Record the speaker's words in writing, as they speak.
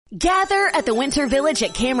Gather at the Winter Village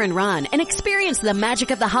at Cameron Run and experience the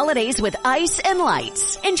magic of the holidays with ice and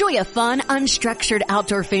lights. Enjoy a fun, unstructured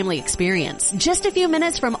outdoor family experience just a few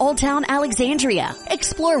minutes from Old Town Alexandria.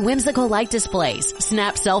 Explore whimsical light displays,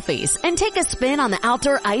 snap selfies, and take a spin on the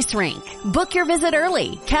outdoor ice rink. Book your visit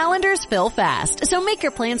early. Calendars fill fast, so make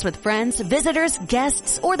your plans with friends, visitors,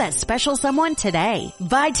 guests, or that special someone today.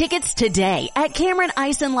 Buy tickets today at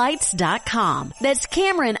CameronIceandLights.com. That's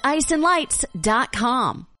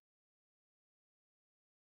CameronIceandLights.com.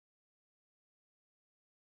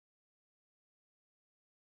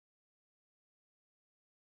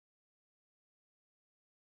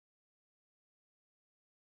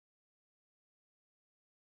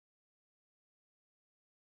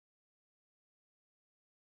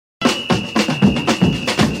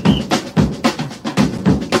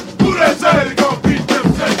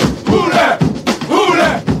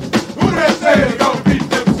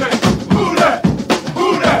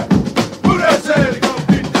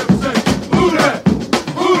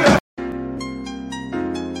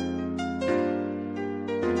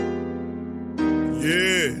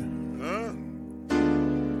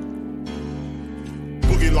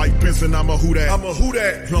 I'm a who that. I'm a who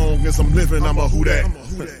that. Long as I'm living, I'm a who that.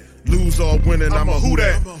 Lose or winning, I'm a who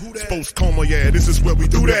that. Sports coma, yeah, this is where we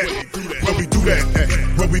do that. Where we do that,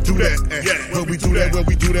 where we do that, where we do that, where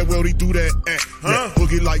we do that, where we do that,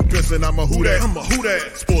 Boogie like Benson, I'm a who that. I'm a who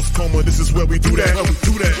that. Sports coma, this is where we do that. Where we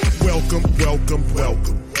do that. Welcome, welcome,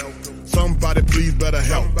 welcome. Somebody please better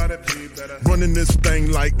help. Running this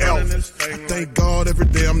thing like Elf. I thank God every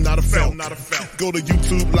day I'm not a felt. Go to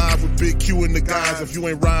YouTube Live with Big Q and the guys. If you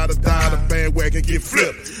ain't ride or die, the bandwagon get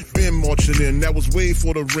flipped. Been marching in, that was way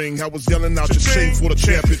for the ring. I was yelling out your shame for the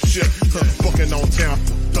championship. Bucking on town,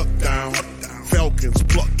 duck down. Falcons,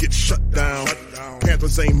 pluck, get shut down.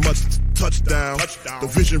 Panthers ain't much touchdown. The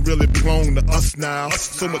vision really belong to us now.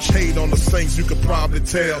 So much hate on the Saints, you could probably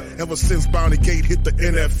tell. Ever since Bounty Gate hit the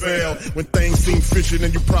NFL, when things seem fishy,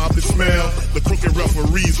 then you probably smell the crooked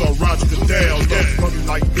referees on Roger Goodell. Yeah, Boogie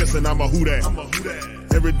like this, and I'm a who that.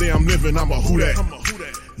 Every day I'm living, I'm a who that.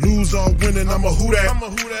 Lose or winning, I'm a who that.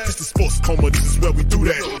 It's the sports coma, this is where we do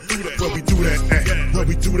that. Where we do that, where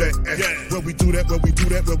we do that, where we do that, where we do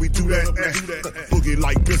that, where we do that. Boogie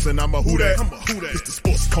like Benson, I'm a who that. It's the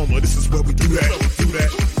sports coma, this is where we do that. You're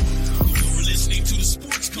listening to the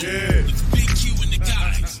Sports Coma with Big Q and the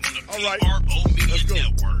guys on the PRO Media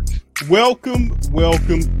Network. Welcome.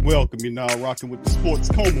 You're now rocking with the Sports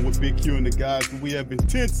Coma with Big Q and the guys. We have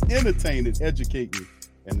intense, entertaining, educating,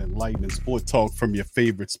 and enlightening sport talk from your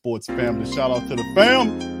favorite sports family. Shout out to the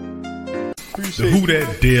fam. Appreciate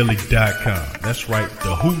TheWhoThatDaily.com. That's right,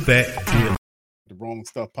 the Who That Daily. The wrong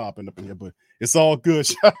stuff popping up in here, but it's all good.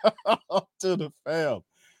 Shout out to the fam.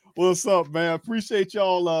 What's up, man? Appreciate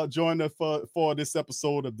y'all joining us for this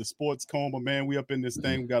episode of the Sports Coma, man. We up in this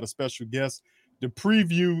thing. We got a special guest to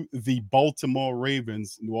preview the Baltimore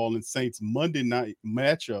Ravens New Orleans Saints Monday night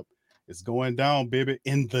matchup. It's going down, baby,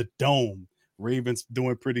 in the Dome. Ravens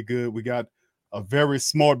doing pretty good. We got a very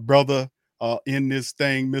smart brother in this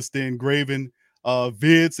thing, Mr.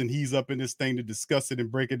 IngravenVids, and he's up in this thing to discuss it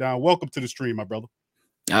and break it down. Welcome to the stream, my brother.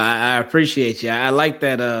 I appreciate you. I like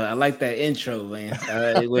that. I like that intro, man.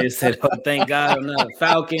 Where it said, "Oh, thank God I'm not a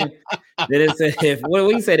Falcon." Then it said, "If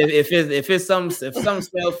it's something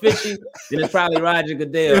smell fishy, then it's probably Roger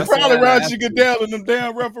Goodell." It's probably Roger Goodell and them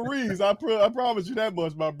damn referees. I promise you that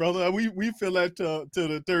much, my brother. We feel that to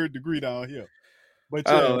the third degree down here. But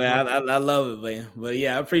yeah, man, I love it, man. But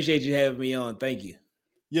yeah, I appreciate you having me on. Thank you.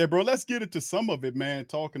 Yeah, bro. Let's get into some of it, man.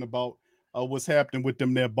 Talking about what's happening with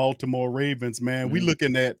them there Baltimore Ravens, man. We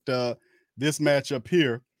looking at this matchup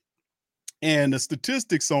here, and the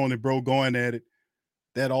statistics on it, bro. Going at it,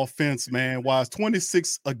 that offense, man. Why it's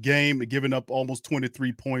 26 a game, giving up almost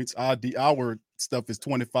 23 points. Our stuff is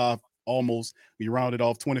 25 almost. We rounded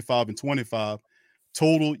off 25 and 25.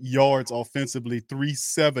 Total yards offensively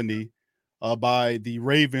 370. By the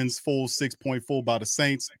Ravens, full 6.4 by the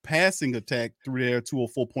Saints. Passing attack through there,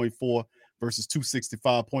 204.4 versus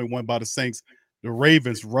 265.1 by the Saints. The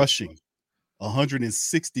Ravens rushing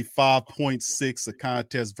 165.6 a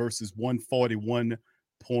contest versus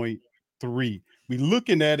 141.3. We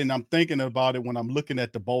looking at it, and I'm thinking about it when I'm looking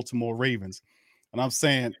at the Baltimore Ravens, and I'm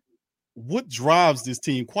saying, what drives this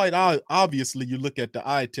team? Quite obviously, you look at the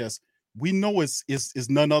eye test. We know it's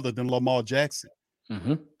none other than Lamar Jackson.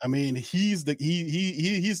 Mm-hmm. I mean, he's the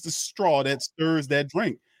straw that stirs that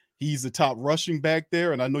drink. He's the top rushing back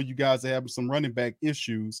there, and I know you guys are having some running back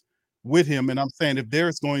issues with him. And I'm saying if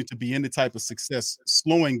there's going to be any type of success,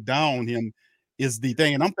 slowing down him is the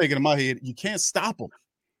thing. And I'm thinking in my head, you can't stop him,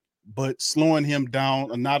 but slowing him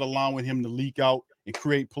down and not allowing him to leak out and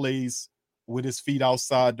create plays with his feet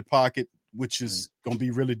outside the pocket, which is going to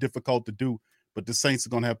be really difficult to do. But the Saints are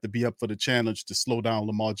going to have to be up for the challenge to slow down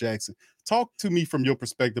Lamar Jackson. Talk to me from your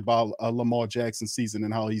perspective about Lamar Jackson's season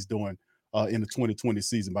and how he's doing in the 2020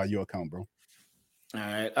 season by your account, bro. All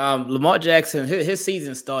right. Lamar Jackson, his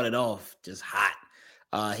season started off just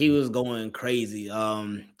hot. He was going crazy,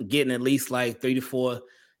 getting at least like 3 to 4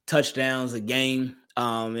 touchdowns a game.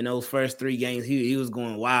 In those first 3 games, he was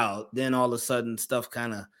going wild. Then all of a sudden, stuff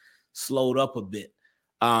kind of slowed up a bit.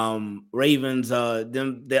 Ravens,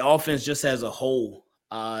 their offense just as a whole,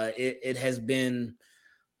 it has been,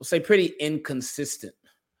 we'll say, pretty inconsistent.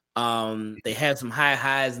 They had some high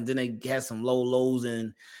highs and then they had some low lows,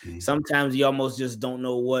 and sometimes you almost just don't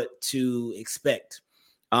know what to expect.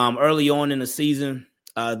 Early on in the season,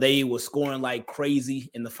 they were scoring like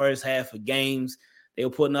crazy in the first half of games. They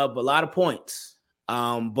were putting up a lot of points,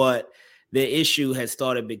 but the issue had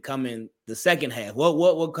started becoming the second half.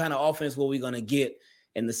 What kind of offense were we going to get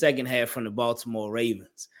in the second half from the Baltimore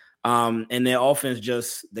Ravens? And their offense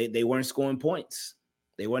just they weren't scoring points.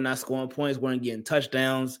 They were not scoring points, weren't getting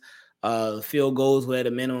touchdowns. Field goals were at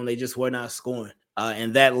a minimum. They just were not scoring.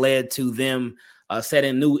 And that led to them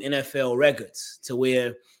setting new NFL records to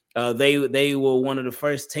where they were one of the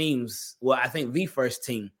first teams, well, I think the first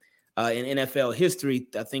team in NFL history,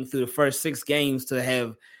 I think through the first 6 games to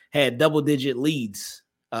have had double-digit leads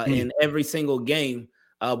in every single game,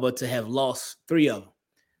 but to have lost 3 of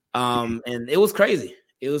them. And it was crazy.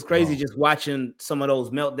 It was crazy just watching some of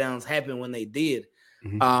those meltdowns happen when they did.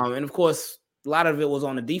 And of course, a lot of it was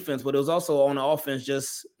on the defense, but it was also on the offense,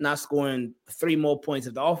 just not scoring 3 more points.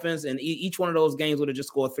 If the offense and each one of those games would have just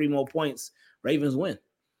scored 3 more points, Ravens win.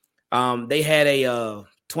 They had a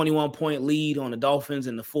 21-point lead on the Dolphins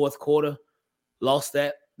in the fourth quarter, lost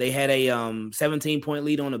that. They had a 17-point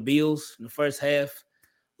lead on the Bills in the first half,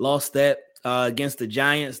 lost that. Against the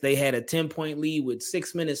Giants, they had a 10-point lead with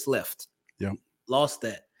 6 minutes left. Yep. Lost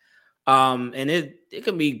that. And it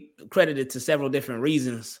can be credited to several different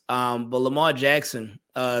reasons. But Lamar Jackson,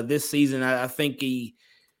 this season, I think he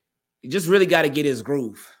just really got to get his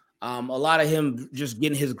groove. A lot of him just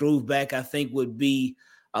getting his groove back, I think, would be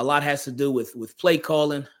a lot has to do with play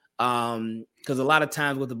calling. Because a lot of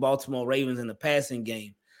times with the Baltimore Ravens in the passing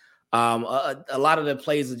game, a lot of their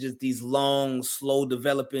plays are just these long, slow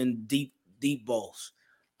developing, deep balls.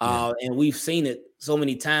 And we've seen it so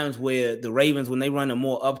many times where the Ravens, when they run a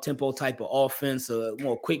more up-tempo type of offense, a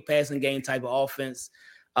more quick passing game type of offense,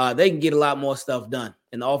 they can get a lot more stuff done.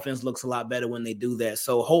 And the offense looks a lot better when they do that.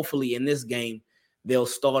 So hopefully in this game, they'll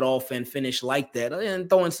start off and finish like that and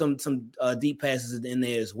throwing some deep passes in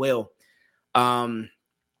there as well.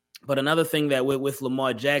 But another thing that with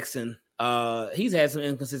Lamar Jackson, he's had some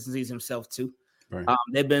inconsistencies himself too. Right.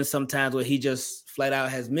 There have been some times where he just flat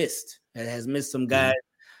out has missed some guys,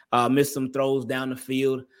 missed some throws down the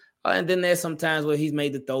field. And then there's some times where he's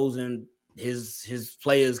made the throws and his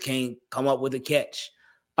players can't come up with a catch.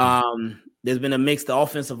 There's been a mix. The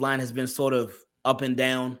offensive line has been sort of up and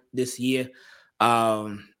down this year.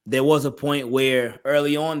 There was a point where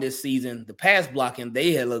early on this season, the pass blocking,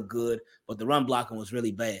 they had looked good, but the run blocking was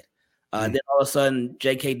really bad. Then all of a sudden,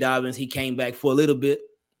 J.K. Dobbins, he came back for a little bit.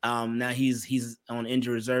 Now he's on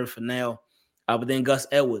injury reserve for now. But then Gus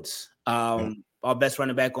Edwards, our best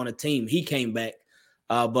running back on the team, he came back.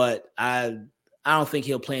 But I don't think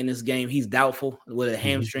he'll play in this game. He's doubtful with a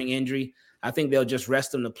hamstring injury. I think they'll just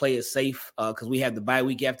rest him to play it safe because we have the bye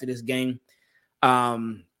week after this game.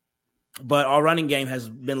 But our running game has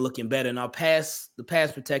been looking better, and the pass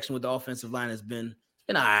protection with the offensive line has been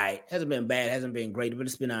all right. Hasn't been bad, hasn't been great, but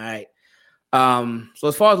it's been all right. So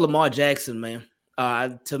as far as Lamar Jackson, man,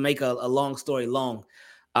 to make a long story long,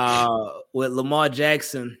 with Lamar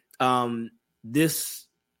Jackson, this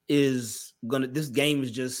game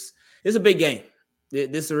is just, it's a big game.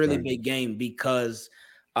 This is a really big game because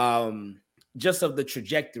just of the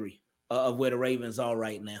trajectory of where the Ravens are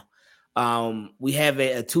right now. We have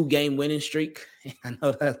a 2-game winning streak. I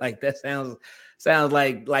know that sounds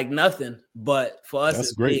like nothing, but for us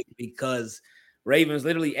it's great because Ravens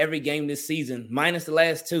literally every game this season, minus the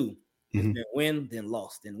last 2, has been win, then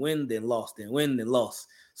lost, then win, then lost, then win, then lost.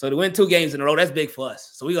 So to win 2 games in a row, that's big for us.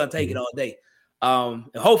 So we're gonna take it all day. And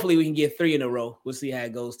hopefully we can get 3 in a row. We'll see how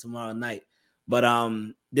it goes tomorrow night. But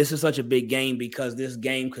this is such a big game because this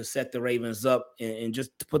game could set the Ravens up and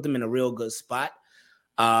just to put them in a real good spot.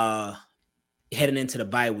 Heading into the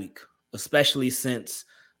bye week, especially since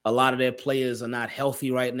a lot of their players are not healthy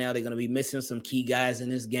right now. They're going to be missing some key guys in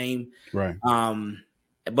this game. Right.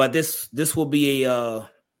 But this will be a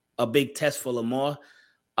big test for Lamar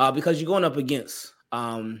because you're going up against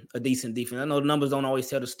a decent defense. I know the numbers don't always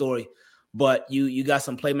tell the story, but you got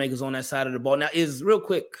some playmakers on that side of the ball. Now, is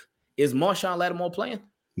Marshawn Lattimore playing?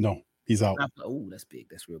 No, he's out. Oh, that's big.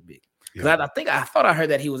 That's real big. Because I thought I heard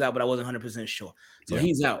that he was out, but I wasn't 100% sure. So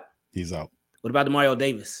he's out. He's out. What about Demario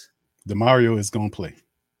Davis? Demario is going to play.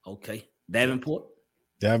 Okay. Davenport?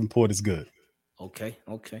 Davenport is good. Okay.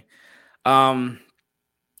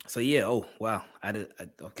 So yeah. Oh wow.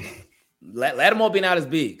 Okay. Lattimore being out is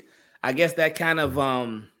big. I guess that kind of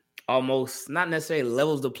almost not necessarily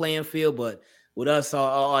levels the playing field, but with us,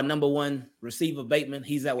 our number one receiver Bateman,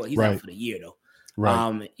 he's out. He's out for the year though.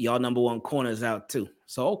 Right. Y'all number one corner is out too.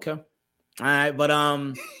 So okay. All right,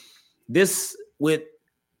 but this with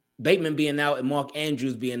Bateman being out and Mark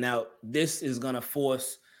Andrews being out, this is gonna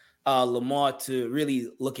force Lamar to really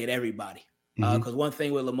look at everybody. Because one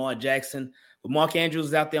thing with Lamar Jackson, with Mark Andrews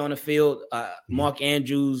is out there on the field, Lamar can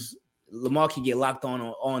get locked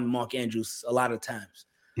on Mark Andrews a lot of times.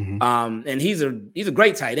 And he's a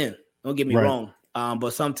great tight end. Don't get me wrong.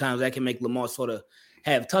 But sometimes that can make Lamar sort of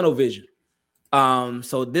have tunnel vision.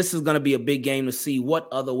 So this is going to be a big game to see what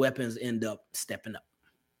other weapons end up stepping up.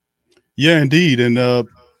 Yeah, indeed. And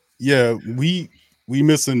we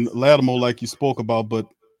missing Lattimore like you spoke about, but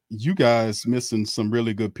you guys missing some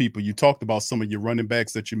really good people. You talked about some of your running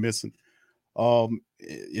backs that you're missing.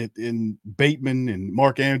 In Bateman and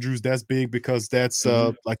Mark Andrews, that's big because that's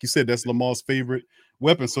like you said, that's Lamar's favorite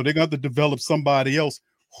weapon. So they're going to have to develop somebody else.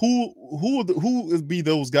 Who would be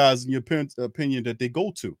those guys in your opinion that they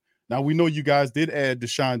go to? Now we know you guys did add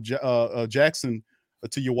Deshaun Jackson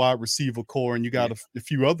to your wide receiver core, and you got a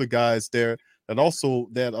few other guys there that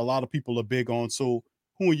a lot of people are big on. So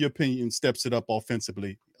who, in your opinion, steps it up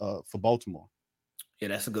offensively for Baltimore? Yeah,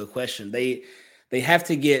 that's a good question. They have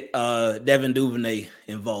to get Devin Duvernay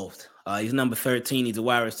involved. He's number 13. He's a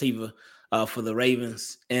wide receiver for the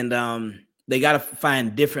Ravens. And they got to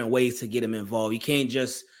find different ways to get him involved. You can't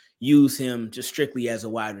just use him just strictly as a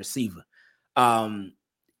wide receiver.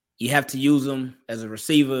 You have to use him as a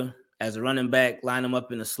receiver, as a running back, line him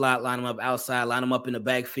up in the slot, line him up outside, line him up in the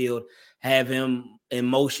backfield, have him in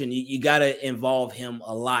motion. You got to involve him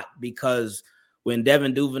a lot because when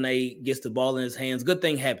Devin Duvernay gets the ball in his hands, good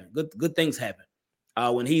things happen. Good things happen.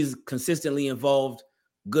 When he's consistently involved,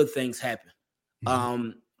 good things happen.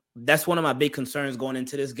 That's one of my big concerns going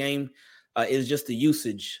into this game is just the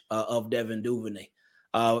usage of Devin Duvernay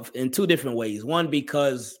in two different ways. One,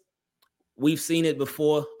 because we've seen it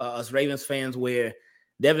before, us Ravens fans, where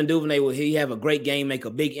Devin Duvernay will have a great game, make a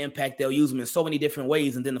big impact. They'll use him in so many different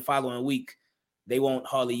ways, and then the following week, they won't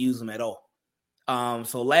hardly use him at all.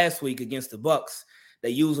 So last week against the Bucs, they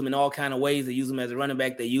use him in all kind of ways. They use him as a running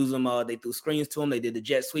back. They use him. They threw screens to him. They did the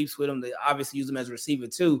jet sweeps with him. They obviously use him as a receiver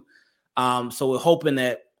too. So we're hoping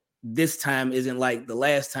that this time isn't like the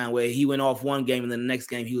last time where he went off one game and then the next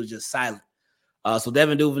game he was just silent. So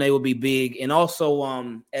Devin Duvernay will be big. And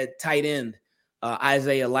Also at tight end,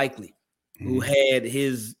 Isaiah Likely, who had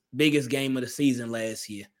his biggest game of the season last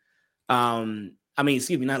year.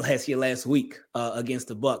 Not last year, last week against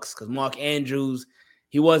the Bucs, because Mark Andrews,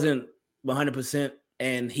 he wasn't 100%,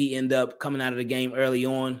 and he ended up coming out of the game early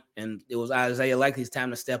on, and it was Isaiah Likely's time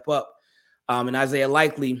to step up. And Isaiah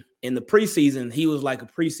Likely in the preseason, he was like a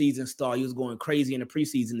preseason star. He was going crazy in the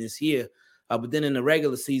preseason this year. But then in the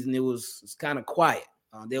regular season, it was kind of quiet.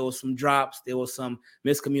 There was some drops. There was some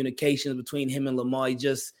miscommunications between him and Lamar.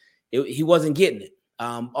 He wasn't getting it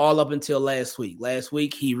all up until last week. Last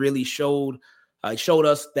week, he really showed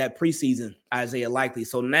us that preseason Isaiah Likely.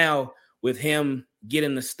 So now with him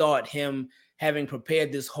getting the start, him having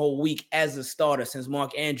prepared this whole week as a starter since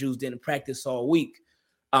Mark Andrews didn't practice all week,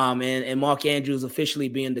 and Mark Andrews officially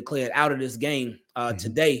being declared out of this game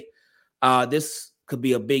today, this could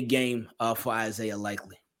be a big game for Isaiah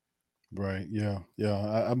Likely. Right. Yeah.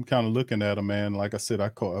 I'm kind of looking at him, man. Like I said,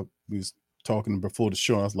 we was talking before the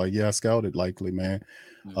show. I was like, yeah, I scouted Likely, man.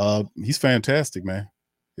 He's fantastic, man.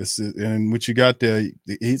 And what you got there,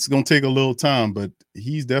 it's going to take a little time, but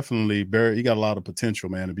he's definitely he got a lot of potential,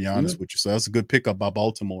 man, to be honest with you. So that's a good pickup by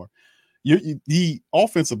Baltimore. The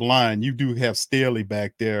offensive line, you do have Staley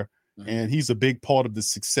back there, and he's a big part of the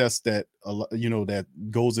success that that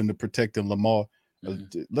goes into protecting Lamar.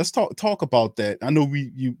 Let's talk about that. I know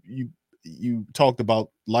you talked about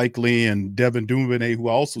Likely and Devin Duvernay, who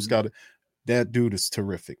also scouted. That dude is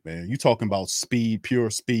terrific, man. You talking about speed, pure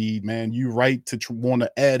speed, man. You right to want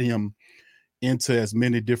to add him into as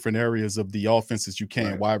many different areas of the offense as you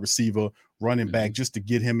can. Right. Wide receiver, running back, just to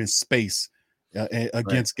get him in space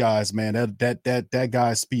against guys, man. That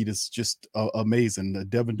guy's speed is just amazing.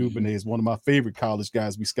 Devin Duvernay is one of my favorite college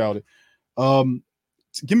guys we scouted.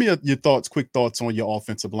 Give me your thoughts, quick thoughts on your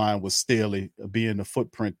offensive line with Staley being the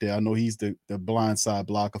footprint there. I know he's the blind side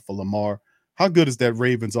blocker for Lamar. How good is that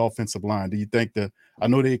Ravens offensive line? Do you think I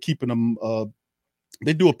know they're keeping them,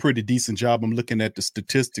 they do a pretty decent job. I'm looking at the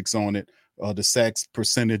statistics on it, the sacks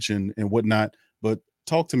percentage and whatnot. But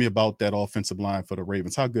talk to me about that offensive line for the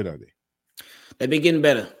Ravens. How good are they? They've been getting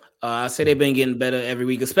better. I say they've been getting better every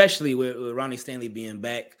week, especially with Ronnie Stanley being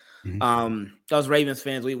back. Us Ravens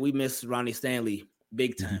fans, we miss Ronnie Stanley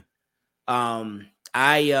big time.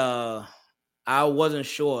 I wasn't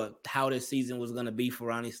sure how this season was going to be for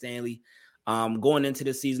Ronnie Stanley. Going into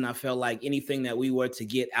the season, I felt like anything that we were to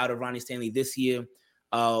get out of Ronnie Stanley this year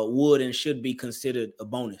would and should be considered a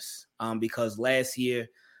bonus. Because last year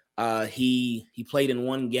he played in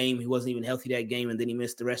one game. He wasn't even healthy that game, and then he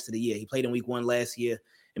missed the rest of the year. He played in week 1 last year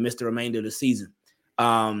and missed the remainder of the season.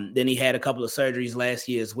 Then he had a couple of surgeries last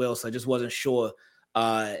year as well, so I just wasn't sure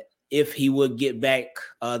if he would get back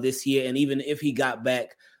this year, and even if he got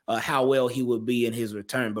back, how well he would be in his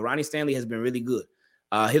return. But Ronnie Stanley has been really good.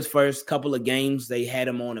 His first couple of games, they had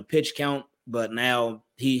him on a pitch count, but now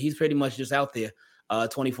he's pretty much just out there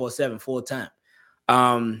 24/7, full time.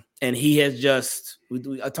 And he has just,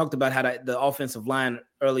 I talked about how the offensive line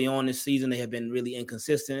early on this season, they have been really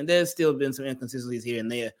inconsistent, and there's still been some inconsistencies here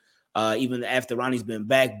and there, even after Ronnie's been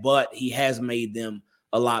back, but he has made them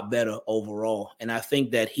a lot better overall. And I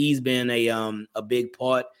think that he's been a big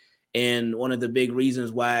part and one of the big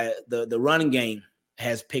reasons why the running game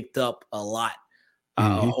has picked up a lot,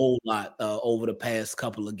 a whole lot over the past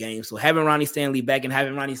couple of games. So having Ronnie Stanley back and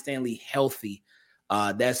having Ronnie Stanley healthy,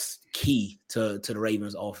 that's key to the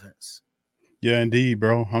Ravens offense. Yeah, indeed,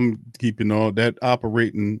 bro. I'm keeping all that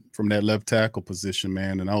operating from that left tackle position,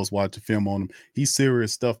 man. And I was watching film on him. He's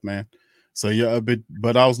serious stuff, man. So yeah,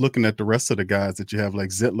 but I was looking at the rest of the guys that you have, like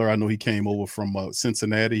Zettler. I know he came over from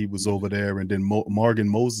Cincinnati. He was over there, and then Morgan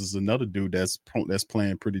Moses, another dude that's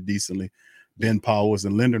playing pretty decently. Ben Powers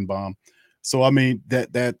and Lindenbaum. So I mean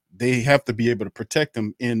that they have to be able to protect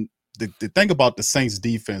them. In the thing about the Saints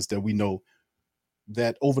defense that we know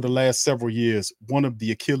that over the last several years, one of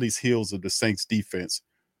the Achilles heels of the Saints defense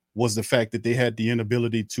was the fact that they had the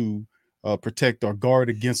inability to protect or guard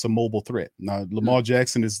against a mobile threat. Now, Lamar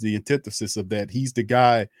Jackson is the antithesis of that. He's the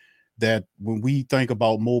guy that when we think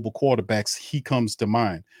about mobile quarterbacks, he comes to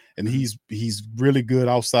mind, and he's really good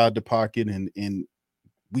outside the pocket, and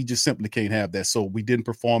we just simply can't have that. So we didn't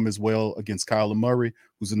perform as well against Kyler Murray,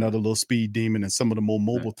 who's another little speed demon, and some of the more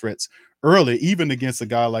mobile threats early, even against a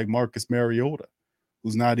guy like Marcus Mariota,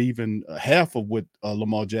 who's not even half of what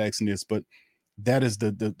Lamar Jackson is. But that is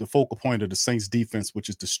the focal point of the Saints defense, which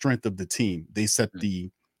is the strength of the team. They set the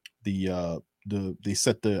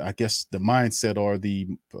I guess the mindset, or they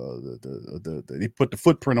put the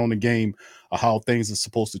footprint on the game of how things are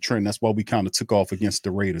supposed to trend. That's why we kind of took off against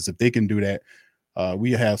the Raiders. If they can do that,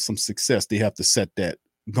 we have some success. They have to set that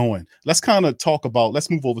going. Let's kind of let's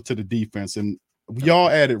move over to the defense. And we all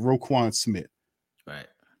added Roquan Smith. Right.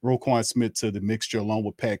 Roquan Smith to the mixture along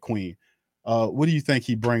with Pat Queen. What do you think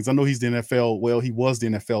he brings? I know he's the NFL. Well, he was the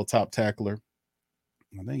NFL top tackler.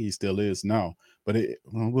 I think he still is now, but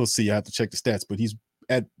we'll see. I have to check the stats, but he's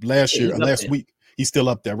at last week. He's still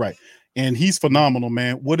up there. Right. And he's phenomenal,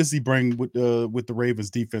 man. What does he bring with the Ravens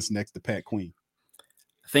defense next to Pat Queen?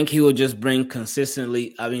 I think he will just bring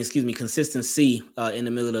consistency in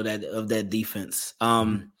the middle of that defense.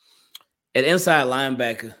 At inside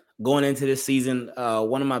linebacker, going into this season,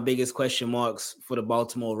 one of my biggest question marks for the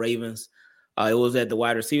Baltimore Ravens, it was at the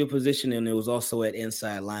wide receiver position, and it was also at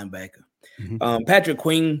inside linebacker. Patrick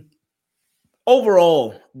Queen,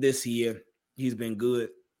 overall this year, he's been good.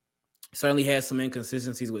 Certainly has some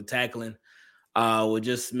inconsistencies with tackling. We're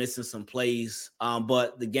just missing some plays,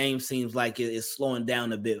 but the game seems like it is slowing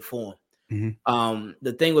down a bit for him.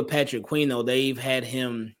 The thing with Patrick Queen, though, they've had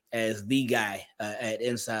him as the guy at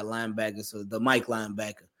inside linebacker, so the Mike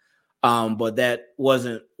linebacker. But that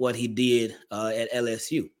wasn't what he did at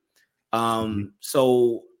LSU.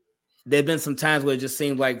 So there have been some times where it just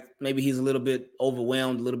seems like maybe he's a little bit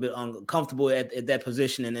overwhelmed, a little bit uncomfortable at that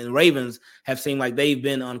position. And then Ravens have seemed like they've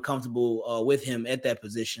been uncomfortable with him at that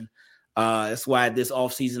position. That's why this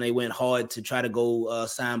offseason they went hard to try to go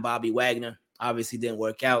sign Bobby Wagner. Obviously didn't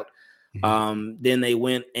work out. Then they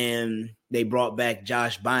went and they brought back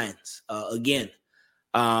Josh Bynes again.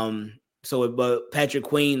 But Patrick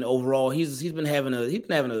Queen overall, he's been having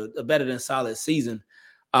a better than solid season.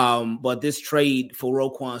 But this trade for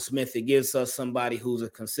Roquan Smith, it gives us somebody who's a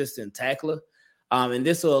consistent tackler. And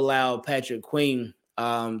this will allow Patrick Queen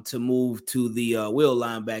to move to the will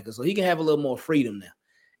linebacker, so he can have a little more freedom now.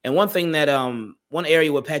 And one thing that one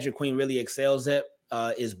area where Patrick Queen really excels at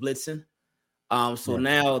is blitzing. So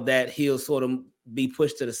now that he'll sort of be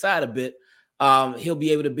pushed to the side a bit, he'll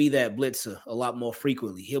be able to be that blitzer a lot more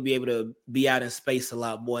frequently. He'll be able to be out in space a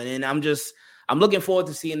lot more. And I'm looking forward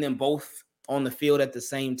to seeing them both on the field at the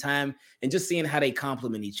same time and just seeing how they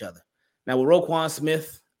complement each other. Now with Roquan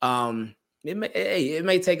Smith, it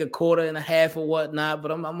may take a quarter and a half or whatnot,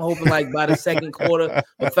 but I'm hoping like by the second quarter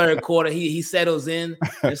or third quarter, he settles in.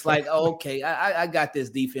 It's like, oh, okay, I got this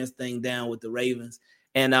defense thing down with the Ravens.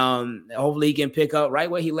 And hopefully he can pick up right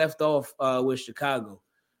where he left off with Chicago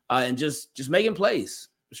and just making plays,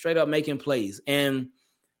 straight up making plays. And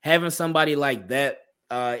having somebody like that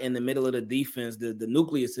in the middle of the defense, the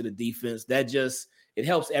nucleus of the defense, it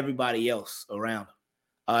helps everybody else around him.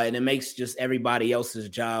 And it makes just everybody else's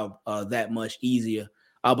job that much easier,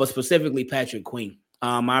 but specifically Patrick Queen.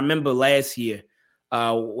 I remember last year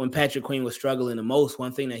when Patrick Queen was struggling the most,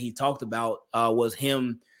 one thing that he talked about was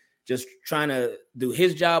him just trying to do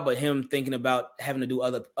his job, but him thinking about having to do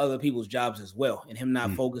other people's jobs as well, and him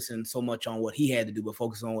not focusing so much on what he had to do, but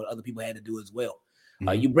focusing on what other people had to do as well.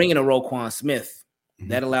 You bring in a Roquan Smith,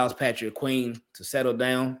 that allows Patrick Queen to settle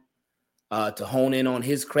down, to hone in on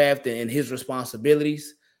his craft and his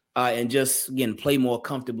responsibilities, and just, again, play more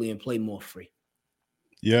comfortably and play more free.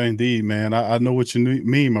 Yeah, indeed, man. I know what you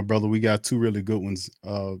mean, my brother. We got two really good ones.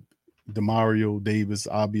 Demario Davis,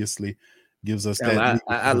 obviously, gives us that.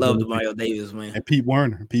 I love Demario Davis, man. And Pete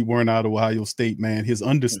Werner out of Ohio State, man. His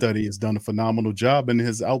understudy has done a phenomenal job and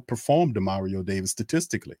has outperformed Demario Davis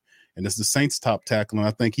statistically. And it's the Saints' top tackle. And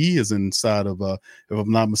I think he is inside of, if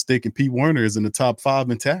I'm not mistaken, Pete Werner is in the top 5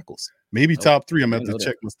 in tackles. Maybe top 3. I'm going to have to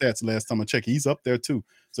check my stats last time I checked. He's up there too.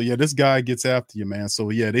 So, yeah, this guy gets after you, man. So,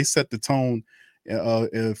 yeah, they set the tone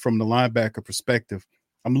from the linebacker perspective.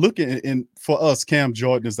 I'm looking, and for us, Cam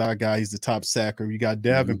Jordan is our guy. He's the top sacker. You got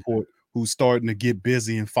Davenport, who's starting to get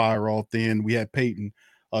busy and fire off. Then we had Peyton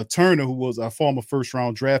Turner, who was our former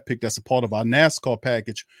first-round draft pick. That's a part of our NASCAR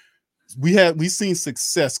package. We've seen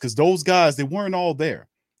success because those guys, they weren't all there.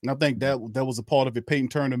 And I think that was a part of it. Peyton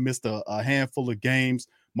Turner missed a handful of games.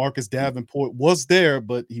 Marcus Davenport was there,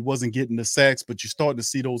 but he wasn't getting the sacks. But you're starting to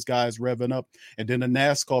see those guys revving up. And then the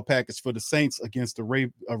NASCAR package for the Saints against the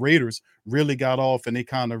Raiders really got off, and they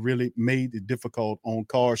kind of really made it difficult on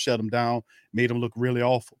Carr, shut them down, made them look really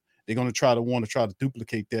awful. They're going to want to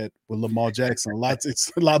duplicate that with Lamar Jackson.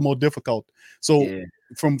 It's a lot more difficult. So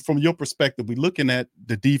from your perspective, we're looking at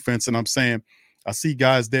the defense, and I'm saying I see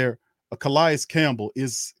guys there. Calais Campbell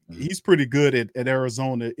he's pretty good at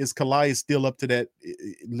Arizona. Is Calais still up to that,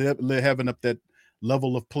 having up that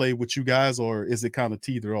level of play with you guys, or is it kind of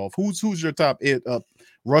teeter off? Who's your top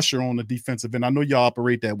rusher on the defensive end? I know y'all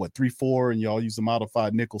operate that 3-4, and y'all use a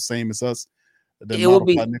modified nickel, same as us. It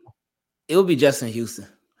will be Justin Houston.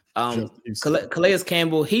 Calais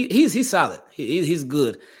Campbell, he's solid. He's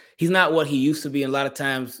good. He's not what he used to be. And a lot of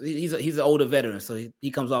times he's an older veteran, so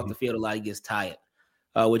he comes off the field a lot. He gets tired,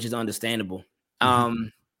 which is understandable.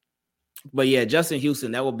 But yeah, Justin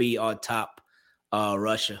Houston, that will be our top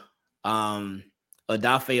rusher.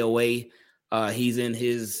 Odafe Owe, he's in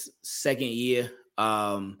his second year.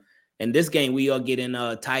 And this game we are getting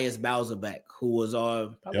Tyus Bowser back, who was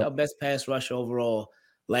probably our best pass rusher overall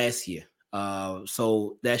last year.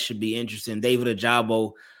 So that should be interesting. David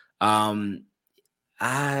Ajabo, I'm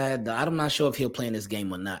not sure if he'll play in this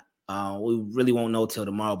game or not. We really won't know till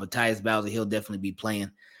tomorrow, but Tyus Bowser, he'll definitely be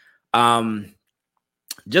playing.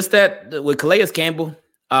 Just that with Calais Campbell,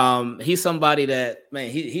 he's somebody that, man,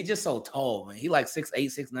 he's just so tall, man. He like 6'8",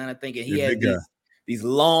 6'9", I think, and he has these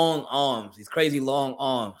long arms, these crazy long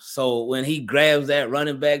arms. So when he grabs that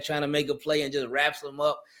running back trying to make a play and just wraps him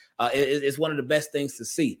up, it's one of the best things to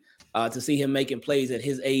see him making plays at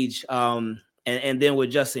his age. And then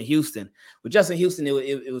with Justin Houston,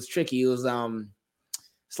 it was tricky. It was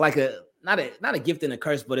it's like not a gift and a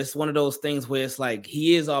curse, but it's one of those things where it's like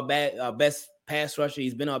he is our best pass rusher.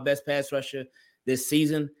 He's been our best pass rusher this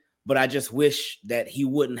season, but I just wish that he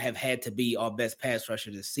wouldn't have had to be our best pass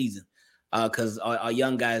rusher this season because our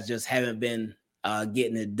young guys just haven't been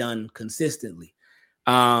getting it done consistently.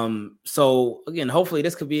 So again, hopefully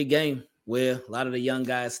this could be a game where a lot of the young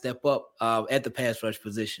guys step up at the pass rush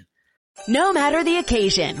position. No matter the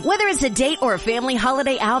occasion, whether it's a date or a family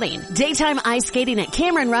holiday outing, daytime ice skating at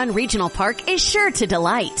Cameron Run Regional Park is sure to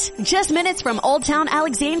delight. Just minutes from Old Town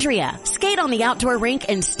Alexandria. Skate on the outdoor rink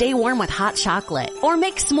and stay warm with hot chocolate, or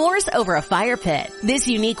make s'mores over a fire pit. This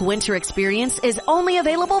unique winter experience is only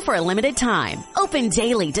available for a limited time. Open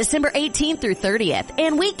daily December 18th through 30th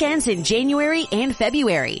and weekends in January and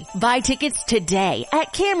February. Buy tickets today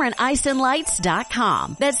at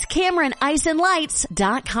CameronIceandLights.com. That's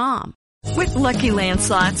CameronIceandLights.com. With Lucky Land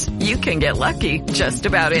Slots, you can get lucky just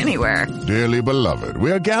about anywhere. Dearly beloved,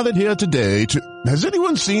 we are gathered here today to... Has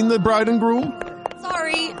anyone seen the bride and groom?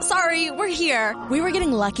 Sorry, we're here. We were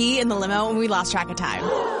getting lucky in the limo and we lost track of time.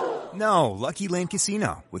 No, Lucky Land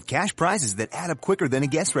Casino, with cash prizes that add up quicker than a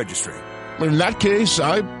guest registry. In that case,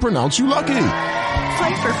 I pronounce you lucky.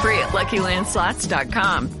 Play for free at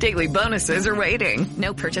LuckyLandSlots.com. Daily bonuses are waiting.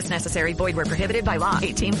 No purchase necessary. Void where prohibited by law.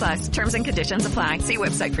 18+. Terms and conditions apply. See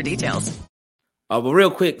website for details. But real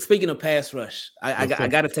quick, speaking of pass rush, I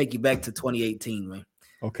got to take you back to 2018, man.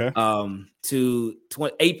 Okay. To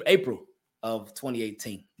April of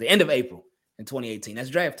 2018, the end of April in 2018. That's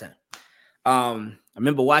draft time. I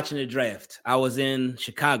remember watching the draft. I was in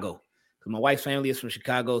Chicago because my wife's family is from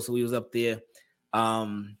Chicago, so we was up there.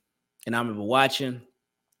 And I remember watching,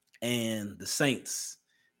 and the Saints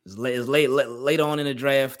is late on in the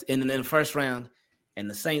draft, in the first round, and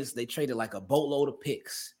the Saints, they traded like a boatload of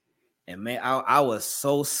picks. And man, I was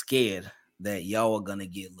so scared that y'all were gonna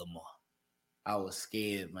get Lamar. I was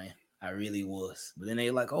scared, man. I really was. But then they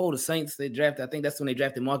like, oh, the Saints, they drafted. I think that's when they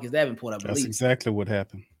drafted Marcus Davenport, I believe. That's exactly what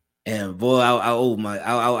happened. And boy, I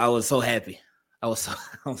was so happy. I was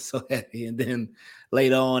so happy. And then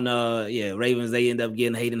later on, Ravens, they end up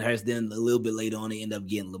getting Hayden Hurst. Then a little bit later on, they end up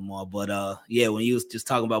getting Lamar. But when you was just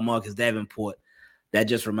talking about Marcus Davenport, that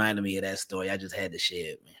just reminded me of that story. I just had to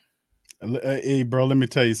share it, man. Hey, bro, let me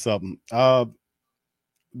tell you something.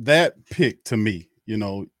 That pick to me,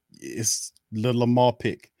 it's the Lamar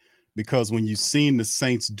pick, because when you seen the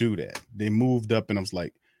Saints do that, they moved up, and I was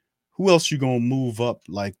like, who else you gonna move up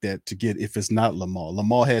like that to get if it's not Lamar?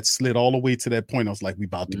 Lamar had slid all the way to that point. I was like, we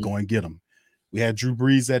about to go and get him. We had Drew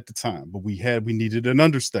Brees at the time, but we needed an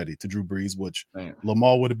understudy to Drew Brees, which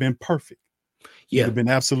Lamar would have been perfect. He would have been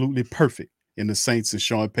absolutely perfect in the Saints and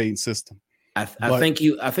Sean Payton system. I think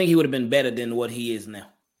he would have been better than what he is now.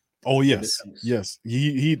 Oh yes.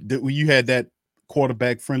 You had that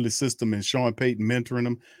quarterback friendly system and Sean Payton mentoring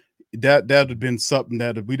him. That would have been something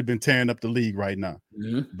that we'd have been tearing up the league right now.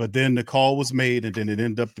 Mm-hmm. But then the call was made, and then it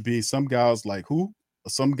ended up to be some guys like who?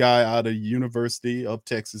 Some guy out of University of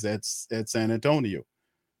Texas at San Antonio.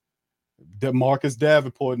 That Marcus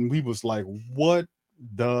Davenport, and we was like, what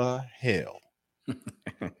the hell?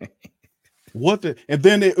 And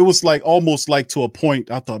then it was like almost like to a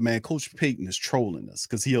point I thought, man, Coach Payton is trolling us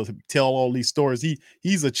because he'll tell all these stories.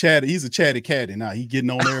 He's a chatty catty now. He getting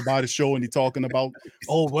on everybody's show and he talking about,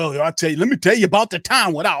 oh well, let me tell you about the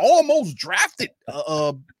time when I almost drafted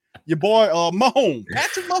your boy Mahomes,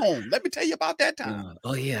 Patrick Mahomes. Let me tell you about that time.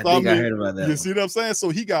 I heard about that. You see what I'm saying? So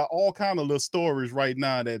he got all kind of little stories right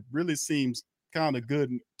now that really seems kind of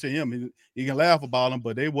good to him. He can laugh about them,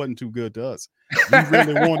 but they wasn't too good to us.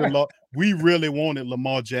 We really wanted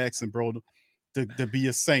Lamar Jackson, bro, to be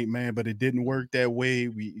a Saint, man, but it didn't work that way.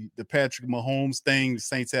 The Patrick Mahomes thing, the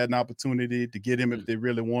Saints had an opportunity to get him if they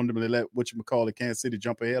really wanted him. They let Kansas City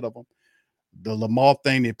jump ahead of them. The Lamar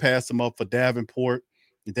thing, they passed him up for Davenport.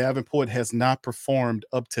 Davenport has not performed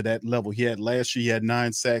up to that level. Last year he had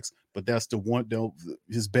 9 sacks, but that's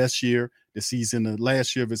his best year, the season, the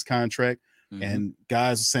last year of his contract. Mm-hmm. And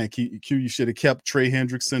guys are saying, Q, you should have kept Trey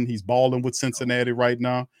Hendrickson. He's balling with Cincinnati right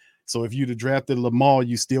now. So if you'd have drafted Lamar,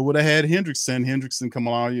 you still would have had Hendrickson come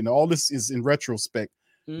along. All this is in retrospect.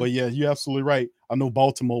 Mm-hmm. But yeah, you're absolutely right. I know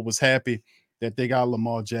Baltimore was happy that they got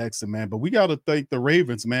Lamar Jackson, man. But we got to thank the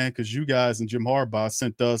Ravens, man, because you guys and Jim Harbaugh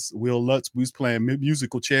sent us Will Lutz. We was playing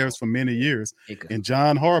musical chairs for many years. And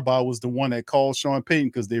John Harbaugh was the one that called Sean Payton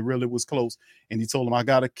because they really was close. And he told him, I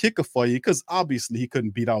got a kicker for you, because obviously he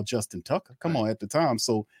couldn't beat out Justin Tucker. Come on, at the time.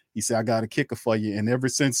 So he said, I got a kicker for you. And ever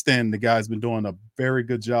since then, the guy's been doing a very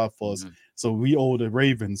good job for us. So we owe the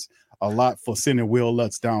Ravens a lot for sending Will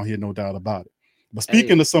Lutz down here, no doubt about it. But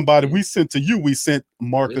speaking of somebody we sent to you, we sent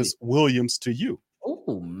Marcus Williams to you.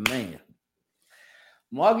 Oh, man.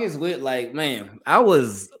 Marcus when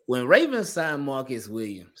Ravens signed Marcus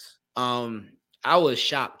Williams, I was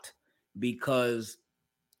shocked because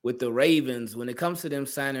with the Ravens, when it comes to them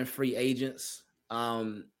signing free agents,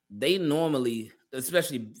 they normally,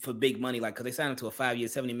 especially for big money, because they signed him to a 5-year,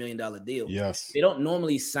 $70 million deal. Yes. They don't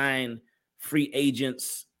normally sign free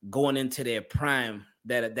agents going into their prime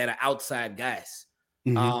that are outside guys.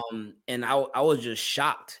 Mm-hmm. And I was just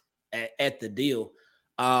shocked at the deal.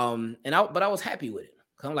 But I was happy with it.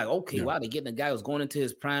 I'm like, okay, wow, they're getting a guy who's going into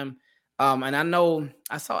his prime. And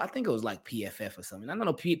I think it was like PFF or something. I don't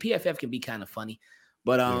know, PFF can be kind of funny,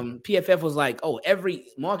 but PFF was like,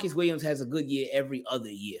 Marcus Williams has a good year every other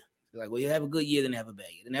year. They're like, well, you have a good year, then have a bad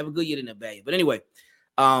year. Then have a good year, then a bad year. But anyway,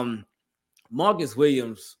 Marcus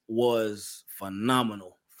Williams was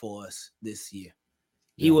phenomenal for us this year.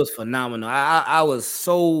 He was phenomenal. I was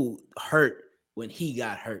so hurt when he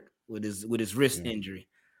got hurt with his wrist injury.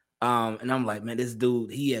 And I'm like, man, this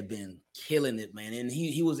dude, he had been killing it, man. And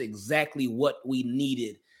he was exactly what we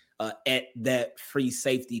needed at that free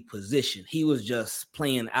safety position. He was just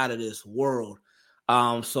playing out of this world.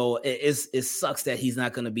 So it sucks that he's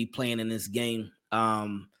not going to be playing in this game.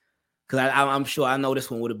 Because I'm sure I know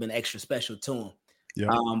this one would have been extra special to him. Yeah.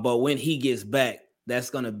 But when he gets back,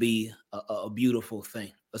 that's going to be a beautiful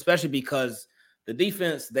thing, especially because the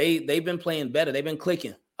defense, they've been playing better. They've been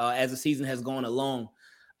clicking as the season has gone along.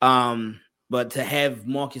 But to have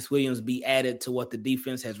Marcus Williams be added to what the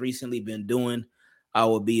defense has recently been doing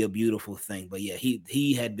would be a beautiful thing. But yeah,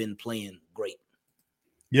 he had been playing great.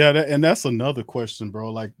 Yeah, and that's another question,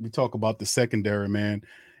 bro. Like we talk about the secondary, man,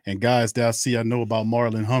 and guys that I know about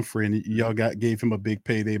Marlon Humphrey, and y'all gave him a big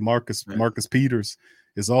payday. Marcus Peters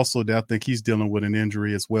is also there. I think he's dealing with an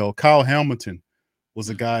injury as well. Kyle Hamilton was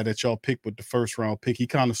a guy that y'all picked with the first round pick. He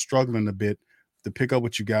kind of struggling a bit to pick up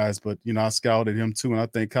with you guys, but I scouted him too, and I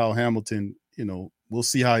think Kyle Hamilton, we'll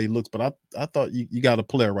see how he looks. But I thought you got a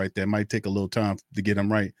player right there. It might take a little time to get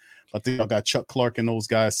him right. I think I got Chuck Clark and those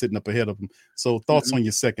guys sitting up ahead of him. So thoughts on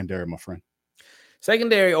your secondary, my friend?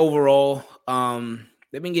 Secondary overall,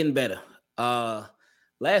 they've been getting better.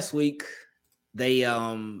 Last week they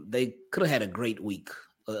could have had a great week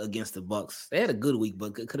against the Bucks. They had a good week,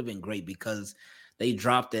 but it could have been great because they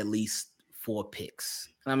dropped at least 4 picks.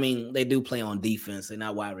 I mean, they do play on defense. They're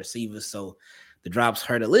not wide receivers, so the drops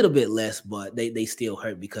hurt a little bit less, but they still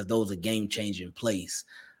hurt because those are game-changing plays,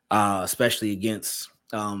 especially against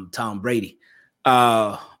Tom Brady.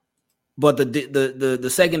 But the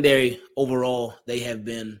secondary overall, they have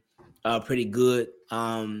been pretty good.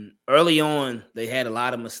 Early on, they had a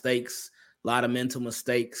lot of mistakes, a lot of mental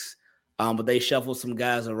mistakes, but they shuffled some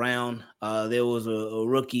guys around. There was a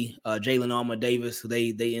rookie, Jalen Armour Davis, who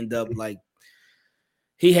they end up like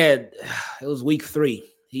it was week 3.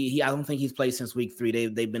 I don't think he's played since week 3.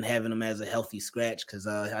 They've been having him as a healthy scratch because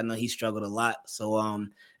I know he struggled a lot. So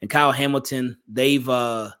and Kyle Hamilton,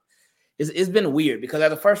 it's been weird because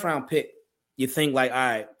as a first round pick, you think like, all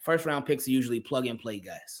right, first round picks are usually plug and play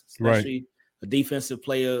guys, especially a defensive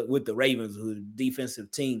player with the Ravens, who's a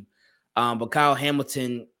defensive team. But Kyle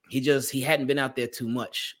Hamilton, he hadn't been out there too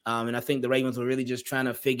much. And I think the Ravens were really just trying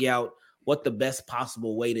to figure out what the best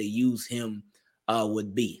possible way to use him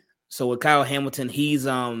would be. So with Kyle Hamilton, he's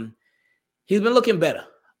been looking better.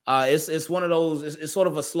 It's one of those, it's sort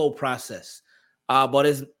of a slow process. But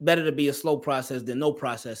it's better to be a slow process than no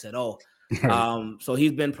process at all. So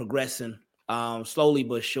he's been progressing slowly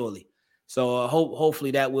but surely. So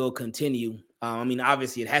hopefully that will continue. I mean,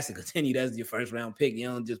 obviously it has to continue. That's your first round pick. You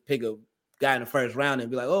don't just pick a guy in the first round and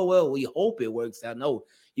be like, oh, well, we hope it works out. No,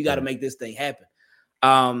 you got to make this thing happen.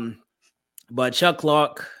 But Chuck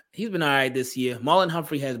Clark, he's been all right this year. Marlon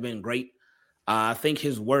Humphrey has been great. I think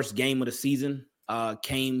his worst game of the season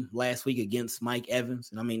came last week against Mike Evans.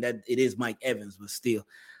 And I mean, that it is Mike Evans, but still.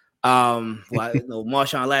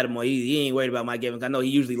 Marshawn Lattimore, he ain't worried about Mike Evans. I know he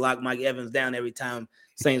usually locked Mike Evans down every time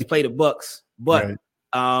Saints play the Bucks. But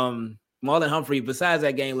Marlon Humphrey, besides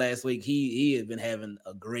that game last week, he has been having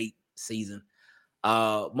a great season.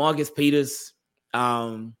 Marcus Peters,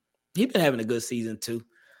 he's been having a good season too.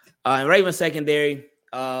 And Ravens secondary,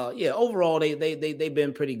 overall they've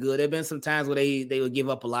been pretty good. There've been some times where they would give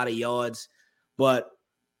up a lot of yards, but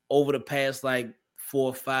over the past like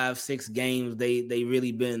 4, 5, 6 games, they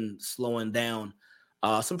really been slowing down.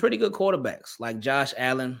 Some pretty good quarterbacks like Josh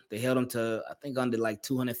Allen. They held him to I think under like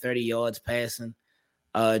 230 yards passing.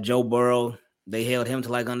 Joe Burrow, they held him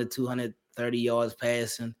to like under 230 yards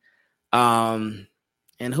passing. And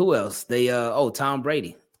who else? Tom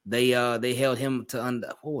Brady. They held him to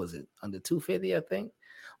under 250, I think.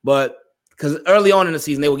 But because early on in the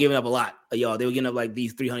season they were giving up a lot of yards. They were giving up like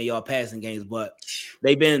these 300-yard passing games, but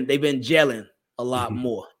they've been gelling a lot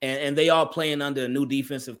more. And they are playing under a new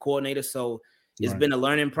defensive coordinator, so it's been a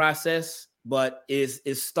learning process, but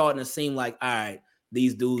it's starting to seem like, all right,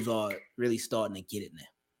 these dudes are really starting to get it now.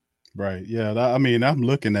 Right. Yeah. I mean, I'm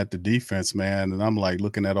looking at the defense, man, and I'm like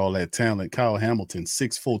looking at all that talent. Kyle Hamilton,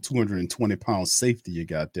 6'4", 220-pound safety you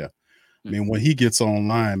got there. I mean, when he gets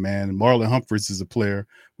online, man, Marlon Humphreys is a player.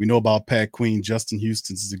 We know about Pat Queen. Justin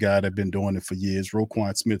Houston's is a guy that's been doing it for years.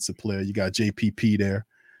 Roquan Smith's a player. You got JPP there,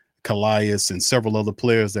 Calais, and several other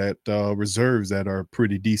players that reserves that are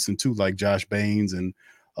pretty decent too, like Josh Baines. And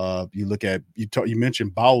you look at you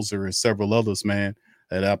mentioned Bowser and several others, man.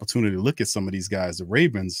 That opportunity to look at some of these guys. The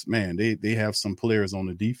Ravens, man, they have some players on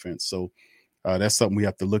the defense. So that's something we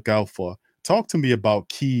have to look out for. Talk to me about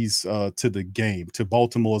keys to the game, to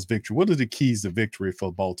Baltimore's victory. What are the keys to victory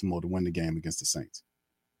for Baltimore to win the game against the Saints?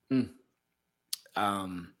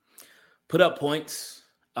 Put up points.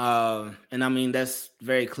 And I mean, that's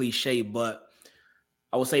very cliche, but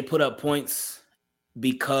I would say put up points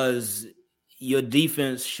because your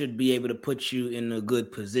defense should be able to put you in a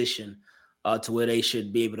good position to where they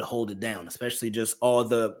should be able to hold it down, especially just all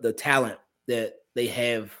the talent that they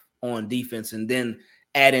have on defense. And then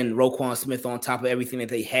adding Roquan Smith on top of everything that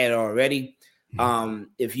they had already.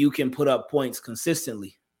 If you can put up points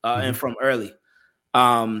consistently and from early,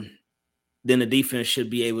 then the defense should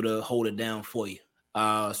be able to hold it down for you.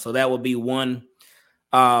 So that would be one.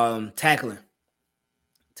 Tackling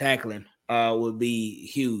would be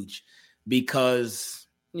huge because,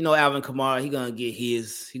 Alvin Kamara, he's going to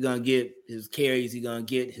get his carries, he's going to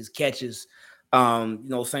get his catches,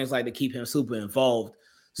 things like to keep him super involved.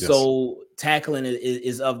 Yes. So tackling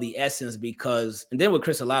is of the essence because, and then with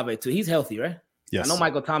Chris Olave too, he's healthy, right? Yes. I know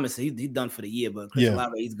Michael Thomas, he's done for the year, but Chris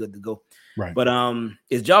Olave, he's good to go. Right. But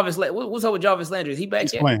is Jarvis, what's up with Jarvis Landry? Is he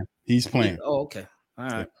back yet? He's playing. Oh, okay. All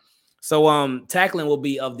right. So tackling will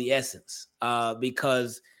be of the essence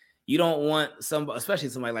because you don't want somebody, especially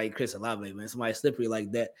somebody like Chris Olave, man, somebody slippery like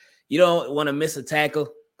that. You don't want to miss a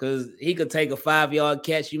tackle because he could take a 5-yard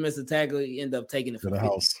catch. You miss a tackle, you end up taking it for the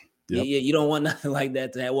house. Yep. Yeah, you don't want nothing like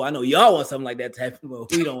that to happen. Well, I know y'all want something like that to happen, but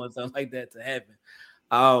we don't want something like that to happen.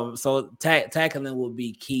 So tackling will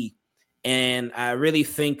be key. And I really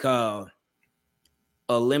think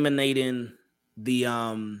eliminating the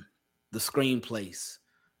screenplays.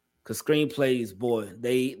 Because screenplays, boy,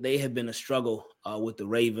 they have been a struggle with the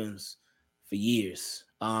Ravens for years.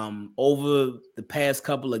 Over the past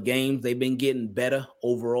couple of games, they've been getting better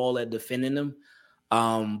overall at defending them.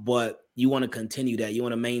 But you want to continue that. You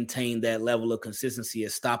want to maintain that level of consistency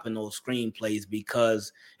of stopping those screenplays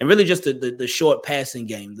because, and really just the short passing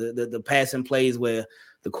game, the passing plays where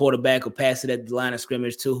the quarterback will pass it at the line of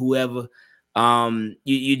scrimmage to whoever.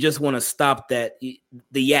 You just want to stop that.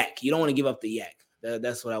 The yak. You don't want to give up the yak.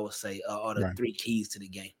 That's what I would say are the three keys to the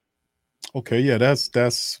game. Okay, yeah,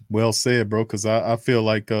 that's well said, bro, because I feel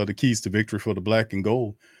like the keys to victory for the black and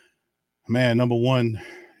gold, man, number one,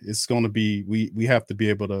 it's going to be we have to be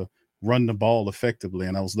able to run the ball effectively.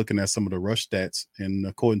 And I was looking at some of the rush stats, and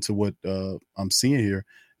according to what I'm seeing here,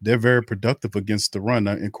 they're very productive against the run.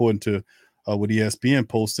 According to what ESPN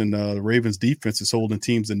posting, the Ravens defense is holding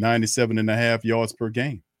teams at 97.5 yards per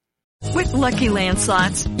game. With Lucky Land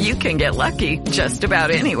Slots, you can get lucky just about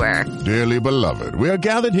anywhere. Dearly beloved, we are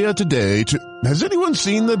gathered here today to... Has anyone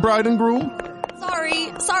seen the bride and groom?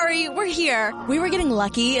 Sorry, we're here. We were getting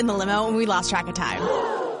lucky in the limo and we lost track of time.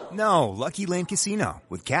 No, Lucky Land Casino,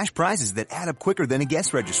 with cash prizes that add up quicker than a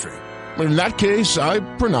guest registry. In that case, I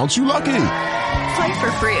pronounce you lucky. Play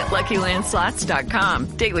for free at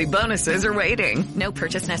LuckyLandSlots.com. Daily bonuses are waiting. No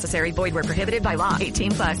purchase necessary. Void where prohibited by law.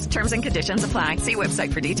 18+. Terms and conditions apply. See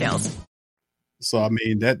website for details. So I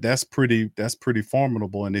mean that's pretty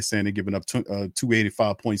formidable, and they're saying they're giving up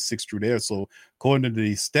 285.6 through there. So according to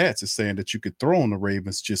these stats, it's saying that you could throw on the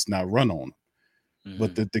Ravens, just not run on them. Mm-hmm.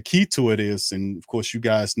 But the key to it is, and of course you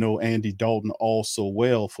guys know Andy Dalton also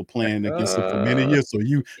well for playing against him for many years. So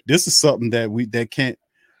this is something that can't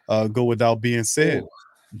go without being said. Ooh.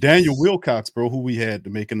 Daniel Wilcox, bro, who we had to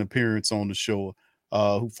make an appearance on the show,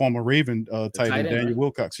 who former Raven tight end Daniel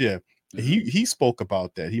Wilcox. Yeah, mm-hmm. He spoke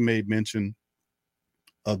about that. He made mention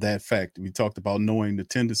of that fact. We talked about knowing the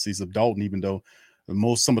tendencies of Dalton, even though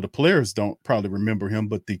some of the players don't probably remember him,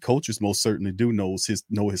 but the coaches most certainly do know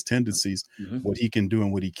his tendencies, mm-hmm. what he can do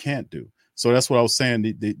and what he can't do. So that's what I was saying.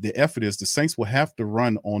 The effort is the Saints will have to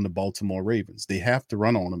run on the Baltimore Ravens. They have to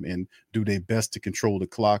run on them and do their best to control the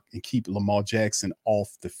clock and keep Lamar Jackson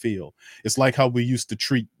off the field. It's like how we used to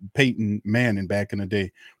treat Peyton Manning back in the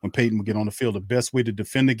day when Peyton would get on the field. The best way to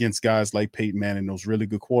defend against guys like Peyton Manning, those really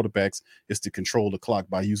good quarterbacks, is to control the clock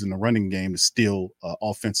by using the running game to steal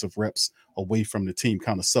offensive reps away from the team,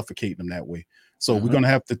 kind of suffocating them that way. So we're going to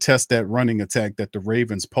have to test that running attack that the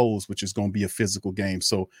Ravens pose, which is going to be a physical game.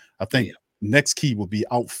 So I think next key will be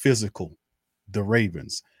out physical the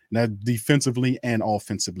Ravens. Now, defensively and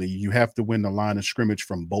offensively, you have to win the line of scrimmage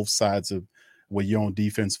from both sides of where you're on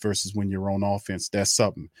defense versus when you're on offense. That's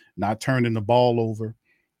something. Not turning the ball over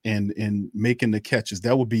and making the catches.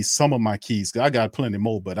 That would be some of my keys. I got plenty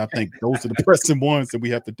more, but I think those are the pressing ones that we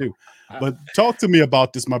have to do. But talk to me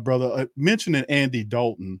about this, my brother. Mentioning Andy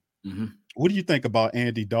Dalton. Mm-hmm. What do you think about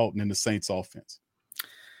Andy Dalton in the Saints offense?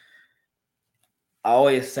 I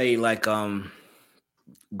always say, like,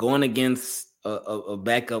 going against a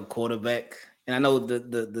backup quarterback, and I know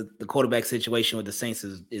the quarterback situation with the Saints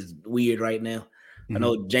is weird right now. Mm-hmm. I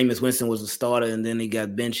know Jameis Winston was a starter, and then he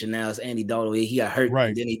got benched, and now it's Andy Dalton. He got hurt,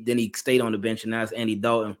 right. And then he stayed on the bench, and now it's Andy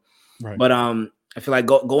Dalton. Right. But I feel like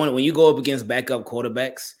going when you go up against backup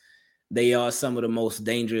quarterbacks, they are some of the most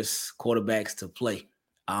dangerous quarterbacks to play.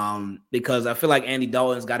 Because I feel like Andy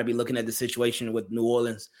Dalton's got to be looking at the situation with New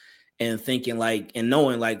Orleans and thinking like, and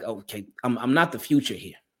knowing like, okay, I'm not the future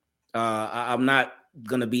here. I'm not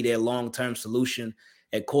going to be their long-term solution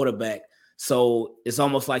at quarterback. So it's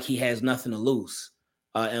almost like he has nothing to lose.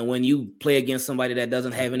 And when you play against somebody that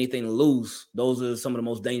doesn't have anything to lose, those are some of the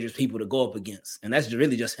most dangerous people to go up against. And that's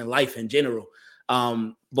really just in life in general.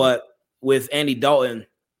 But with Andy Dalton,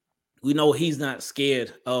 we know he's not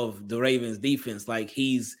scared of the Ravens defense. Like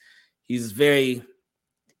he's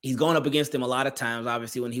going up against them a lot of times.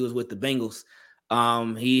 Obviously, when he was with the Bengals,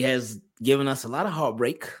 he has given us a lot of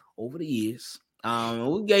heartbreak over the years.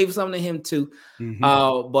 We gave something to him too.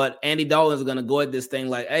 But Andy Dalton is going to go at this thing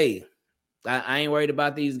like, hey, I ain't worried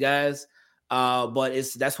about these guys. But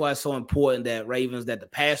that's why it's so important that the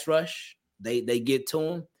pass rush, they get to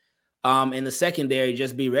him. In the secondary,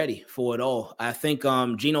 just be ready for it all. I think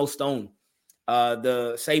Geno Stone,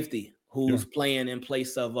 the safety who's playing in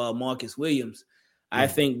place of Marcus Williams, I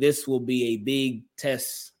think this will be a big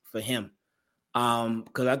test for him.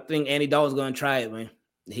 Because I think Andy Dalton's going to try it, man.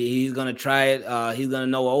 He's going to try it. He's going to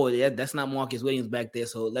know, that's not Marcus Williams back there,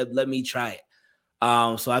 so let me try it.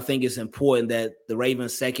 So I think it's important that the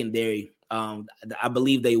Ravens secondary, I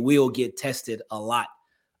believe they will get tested a lot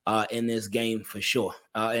in this game for sure.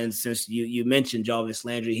 And since you mentioned Jarvis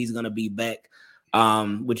Landry, he's going to be back,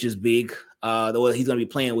 which is big. He's going to be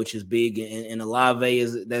playing, which is big. And Olave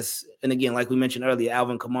and again, like we mentioned earlier,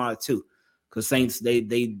 Alvin Kamara too. Because Saints,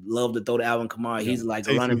 they love to throw to Alvin Kamara. He's like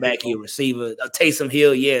a running back, he's a receiver. Taysom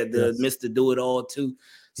Hill, Mr. Do It All too.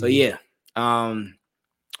 So Raven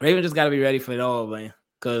just got to be ready for it all, man.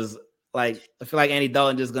 Because like I feel like Andy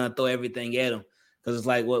Dalton just gonna throw everything at him. Because it's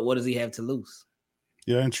like, what does he have to lose?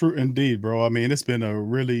 Yeah, and true indeed, bro. I mean, it's been a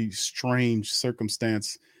really strange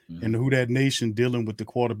circumstance in the Who Dat Nation dealing with the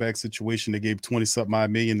quarterback situation. They gave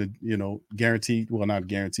 20-something million, guaranteed, well, not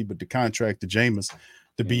guaranteed, but the contract to Jameis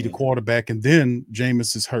to be the quarterback. And then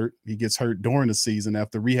Jameis is hurt. He gets hurt during the season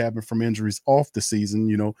after rehabbing from injuries off the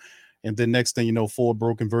season, and then next thing you know, 4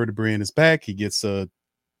 broken vertebrae in his back. He gets a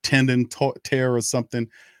tendon tear or something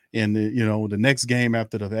in the next game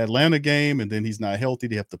after the Atlanta game, and then he's not healthy.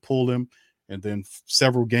 They have to pull him. And then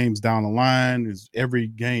several games down the line, is every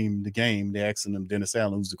game, they're asking him, Dennis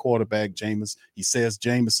Allen, who's the quarterback, Jameis. He says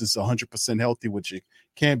Jameis is 100% healthy, which it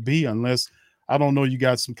can't be unless, I don't know, you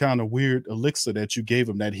got some kind of weird elixir that you gave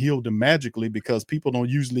him that healed him magically, because people don't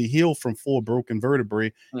usually heal from 4 broken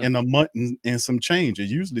vertebrae in a month and some change. It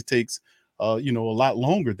usually takes, a lot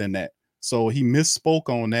longer than that. So he misspoke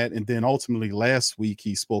on that. And then ultimately last week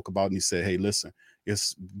he spoke about and he said, hey, listen,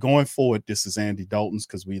 it's going forward. This is Andy Dalton's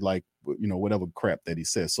because we like, whatever crap that he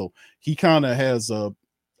says. So he kind of has a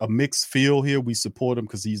mixed feel here. We support him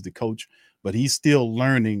because he's the coach, but he's still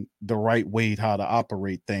learning the right way how to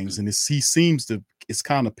operate things. And it's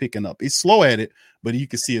kind of picking up. It's slow at it, but you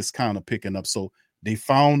can see it's kind of picking up. So they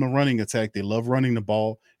found the running attack. They love running the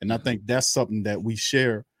ball. And I think that's something that we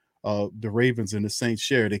share, the Ravens and the Saints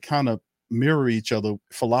share. They kind of mirror each other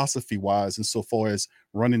philosophy wise, and so far as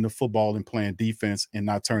running the football and playing defense and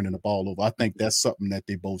not turning the ball over. I think that's something that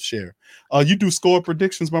they both share. You do score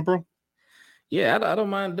predictions, my bro? Yeah, I don't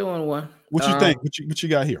mind doing one. What you think? What you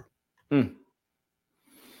got here?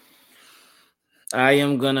 I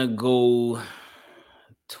am gonna go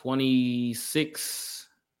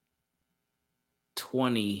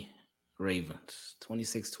 26-20 Ravens.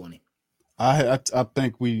 26-20. I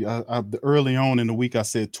think early on in the week I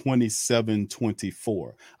said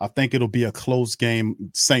 27-24. I think it'll be a close game.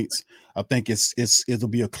 Saints. I think it'll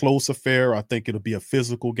be a close affair. I think it'll be a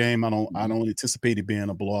physical game. I don't anticipate it being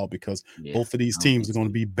a blowout because both of these teams are going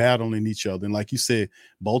to be battling each other. And like you said,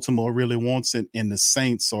 Baltimore really wants it, and the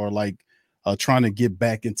Saints are like trying to get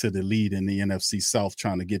back into the lead in the NFC South,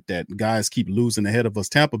 trying to get that. Guys keep losing ahead of us.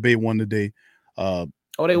 Tampa Bay won today.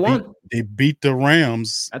 They won. They beat the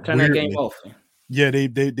Rams. I turned that game off. Yeah,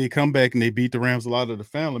 they come back and they beat the Rams. A lot of the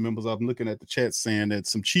family members, I'm looking at the chat saying that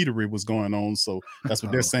some cheatery was going on. So that's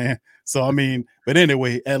what they're saying. So, I mean, but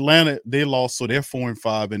anyway, Atlanta, they lost. So they're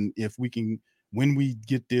 4-5. And if we can, when we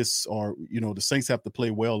get this, or, the Saints have to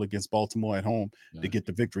play well against Baltimore at home to get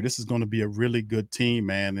the victory. This is going to be a really good team,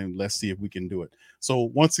 man. And let's see if we can do it.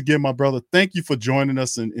 So once again, my brother, thank you for joining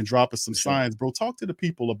us and dropping some signs, bro. Talk to the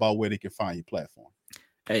people about where they can find your platform.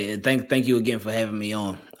 Hey, thank you again for having me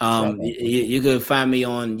on. You can find me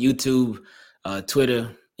on YouTube,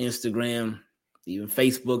 Twitter, Instagram, even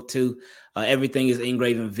Facebook too. Everything is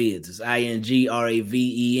IngravenVids. It's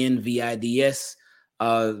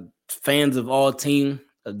IngravenVids. Fans of all team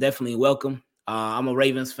are definitely welcome. I'm a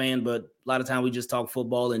Ravens fan, but a lot of time we just talk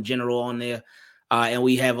football in general on there. And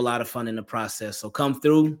we have a lot of fun in the process. So come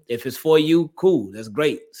through. If it's for you, cool. That's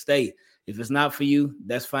great. Stay. If it's not for you,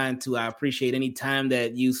 that's fine too. I appreciate any time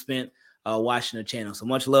that you spent watching the channel. So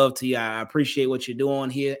much love to you. I appreciate what you're doing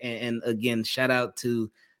here. And again, shout out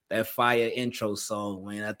to that fire intro song,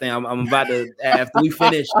 man. I think I'm about to, after we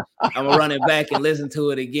finish, I'm going to run it back and listen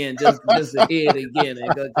to it again, just to hear it again.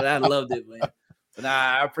 Because I loved it, man. But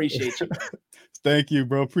I appreciate you, bro. Thank you,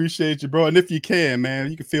 bro. Appreciate you, bro. And if you can, man,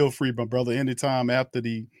 you can feel free, my brother, anytime after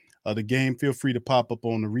the game, feel free to pop up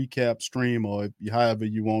on the recap stream, or however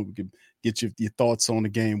you want to get your thoughts on the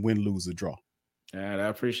game, win, lose, or draw. All right, I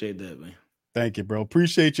appreciate that, man. Thank you, bro.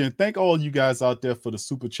 Appreciate you. And thank all you guys out there for the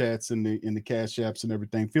super chats and the cash apps and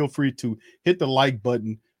everything. Feel free to hit the like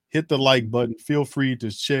button. Feel free to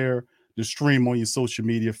share the stream on your social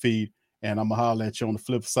media feed. And I'm going to holler at you on the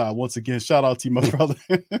flip side. Once again, shout out to you, my brother.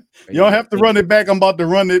 You don't have to run it back. I'm about to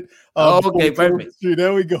run it. Okay, perfect.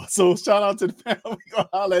 There we go. So shout out to the family. We're going to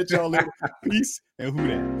holler at y'all later. Peace and who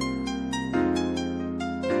that?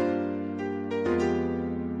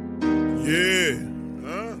 Yeah.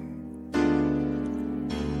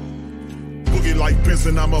 Boogie like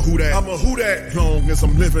Benson, I'm a who that. I'm a who that. Long as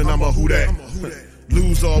I'm living, I'm a who that.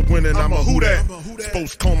 Lose or winning, I'm a who that.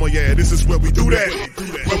 Sports coma, yeah, this is where we do that.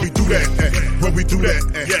 Where we do that, where we do that,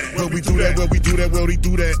 where we do that, where we do that, where we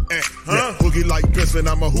do that. Boogie like Benson,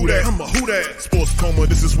 I'm a who that. I'm a who that. Sports coma,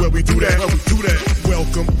 this is where we do that. Where we do that.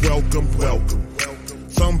 Welcome, welcome, welcome.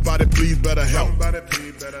 Somebody please better help.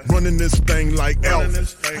 Running this thing like Elf.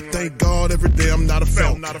 I thank God every day I'm not a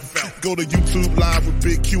felt. Go to YouTube Live with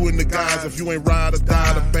Big Q and the guys. If you ain't ride or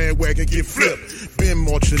die, the bandwagon get flipped. Been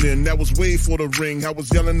marching in, that was way for the ring. I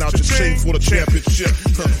was yelling out your shame for the championship.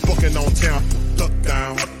 Bucking on town, duck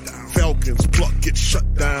down. Falcons, pluck, get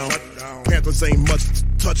shut down. Panthers ain't much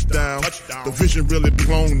touchdown. The vision really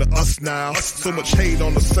belong to us now. So much hate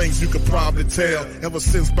on the Saints, you could probably tell. Ever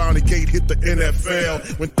since Bounty Gate hit the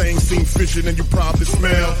NFL, when things seem fishy and you probably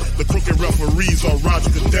smell the crooked referees or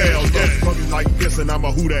Roger Goodell. Fucking like this and I'm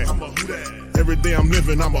a who that. Every day I'm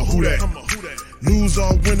living, I'm a who that. Lose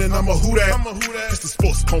or winning, I'm a who that. It's the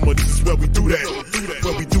sports coma, this is where we do that.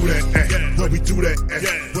 Where we do that, where we do that,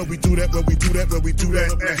 where we do that, where we do that, where we do that.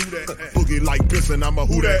 Boogie like Benson, I'm a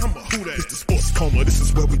who that. It's the sports coma, this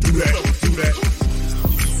is where we do that.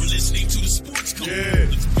 You're listening to the Sports Coma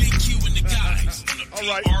with Big Q and the guys on the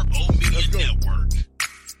PRO Media Network.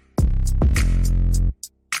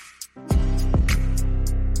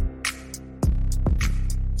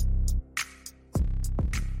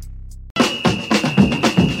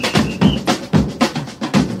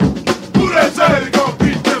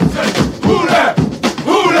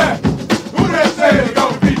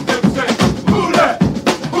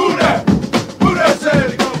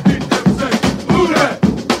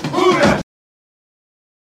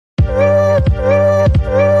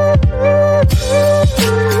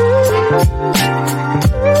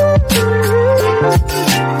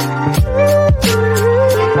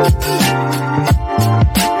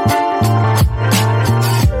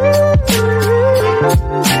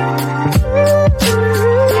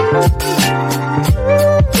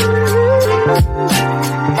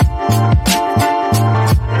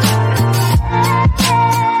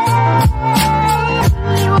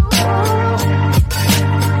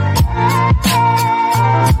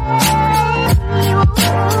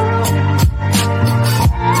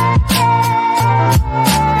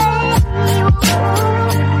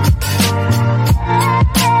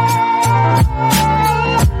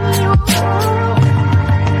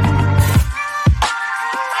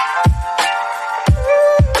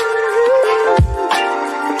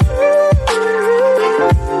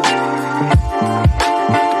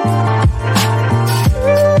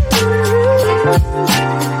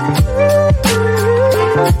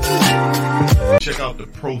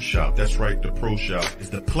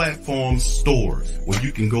 Store where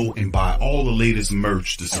you can go and buy all the latest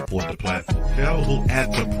merch to support the platform. Available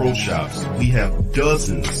at the Pro Shops, we have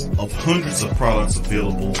dozens of hundreds of products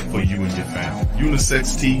available for you and your family.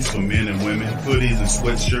 Unisex tees for men and women, hoodies and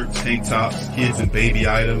sweatshirts, tank tops, kids and baby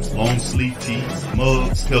items, long sleeve tees,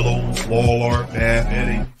 mugs, pillows, wall art, bath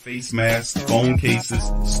bedding, face masks, phone cases,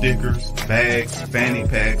 stickers, bags, fanny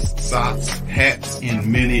packs, socks, hats, and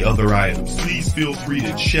many other items. Please feel free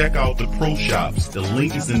to check out the Pro Shops. The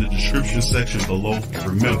link is in the description section below. And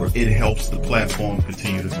remember, it helps the platform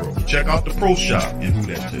continue to grow. Check out the Pro Shop and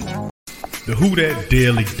who that too.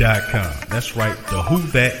 TheWhoThatDaily.com. That's right,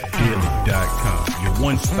 TheWhoThatDaily.com. Your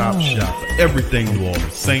one-stop shop for everything New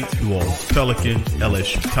Orleans Saints, New Orleans Pelicans,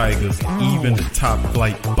 LSU Tigers, even the top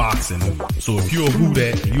flight boxing news. So if you're a Who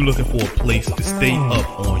That and you're looking for a place to stay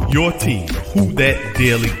up on your team,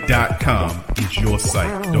 TheWhoThatDaily.com is your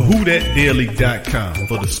site. TheWhoThatDaily.com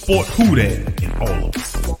for the sport Who That in all of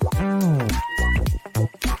us.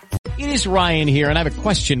 It is Ryan here, and I have a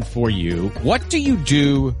question for you. What do you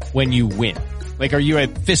do when you win? Like, are you a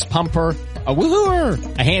fist pumper, a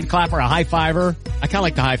woohooer, a hand clapper, a high fiver? I kind of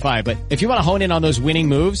like the high five, but if you want to hone in on those winning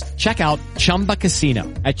moves, check out Chumba Casino.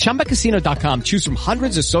 At ChumbaCasino.com, choose from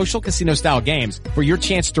hundreds of social casino style games for your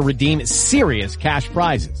chance to redeem serious cash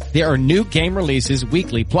prizes. There are new game releases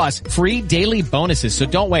weekly, plus free daily bonuses. So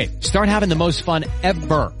don't wait. Start having the most fun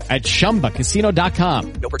ever at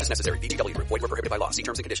ChumbaCasino.com. No purchase necessary. VGW Group. Void where prohibited by law. See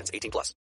terms and conditions. 18+.